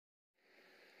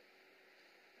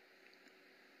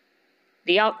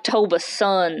The October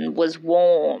sun was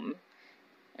warm,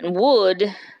 and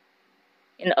would,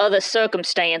 in other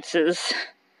circumstances,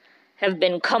 have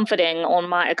been comforting on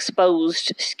my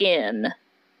exposed skin.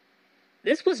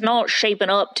 This was not shaping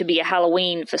up to be a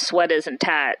Halloween for sweaters and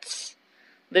tights.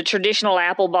 The traditional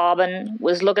apple bobbing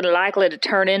was looking likely to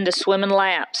turn into swimming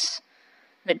laps.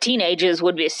 The teenagers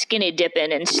would be skinny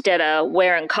dipping instead of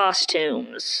wearing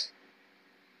costumes.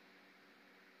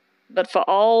 But for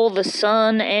all the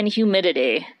sun and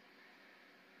humidity,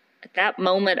 at that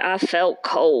moment I felt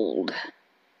cold.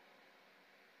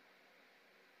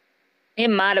 It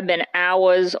might have been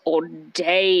hours or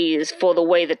days for the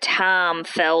way the time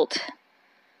felt.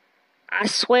 I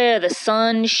swear the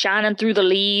sun shining through the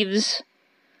leaves,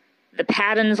 the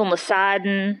patterns on the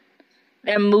siding,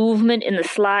 their movement in the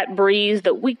slight breeze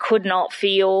that we could not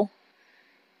feel,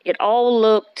 it all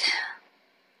looked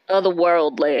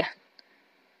otherworldly,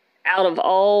 out of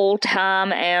all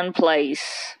time and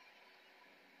place.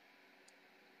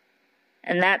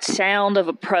 And that sound of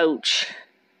approach,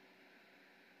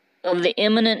 of the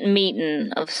imminent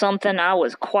meeting of something I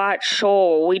was quite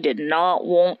sure we did not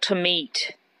want to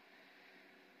meet,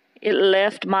 it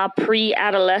left my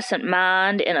pre-adolescent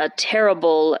mind in a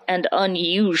terrible and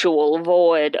unusual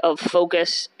void of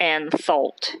focus and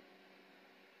thought.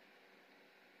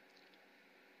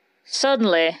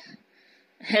 Suddenly,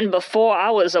 and before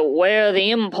I was aware of the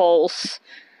impulse,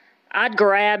 I'd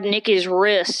grabbed Nikki's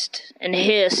wrist and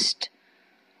hissed,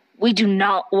 "We do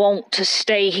not want to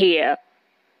stay here."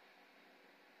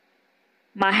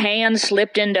 My hand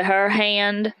slipped into her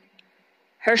hand.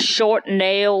 Her short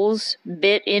nails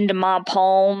bit into my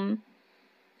palm,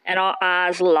 and our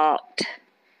eyes locked.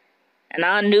 And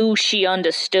I knew she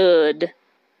understood.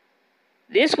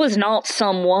 This was not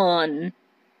someone.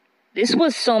 This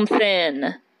was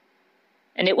something.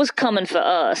 And it was coming for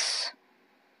us.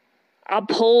 I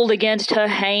pulled against her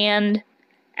hand,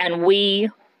 and we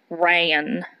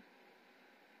ran.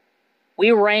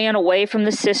 We ran away from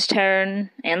the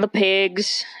cistern, and the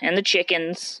pigs, and the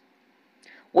chickens.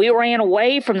 We ran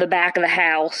away from the back of the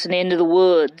house and into the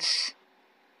woods.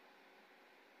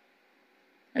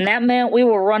 And that meant we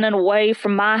were running away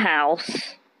from my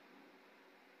house,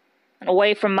 and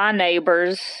away from my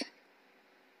neighbors,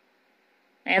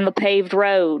 and the paved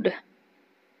road,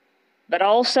 but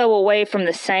also away from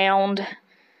the sound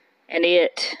and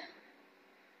it.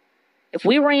 If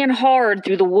we ran hard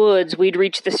through the woods, we'd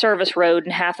reach the service road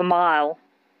in half a mile.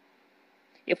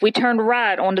 If we turned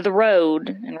right onto the road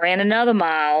and ran another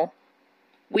mile,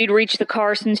 we'd reach the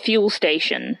Carson's fuel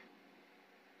station.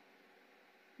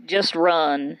 Just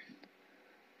run.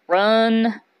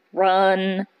 Run,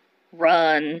 run,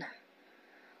 run.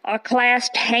 Our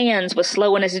clasped hands were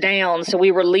slowing us down, so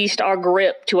we released our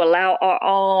grip to allow our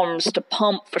arms to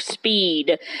pump for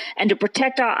speed and to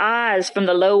protect our eyes from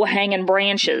the low-hanging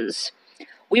branches.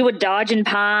 We were dodging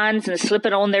pines and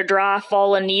slipping on their dry,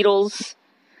 fallen needles.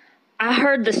 I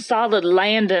heard the solid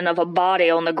landing of a body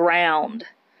on the ground.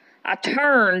 I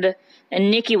turned, and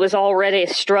Nikki was already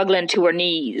struggling to her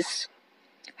knees.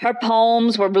 Her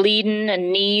palms were bleeding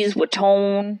and knees were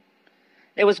torn.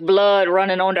 There was blood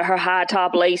running onto her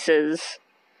high-top laces.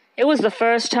 It was the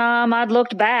first time I'd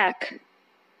looked back.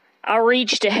 I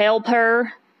reached to help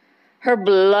her. Her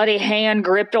bloody hand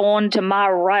gripped onto my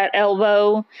right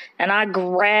elbow, and I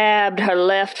grabbed her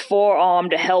left forearm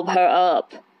to help her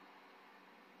up.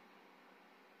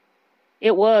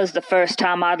 It was the first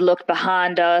time I'd looked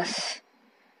behind us.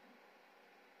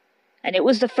 And it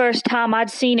was the first time I'd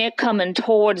seen it coming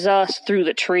towards us through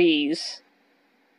the trees.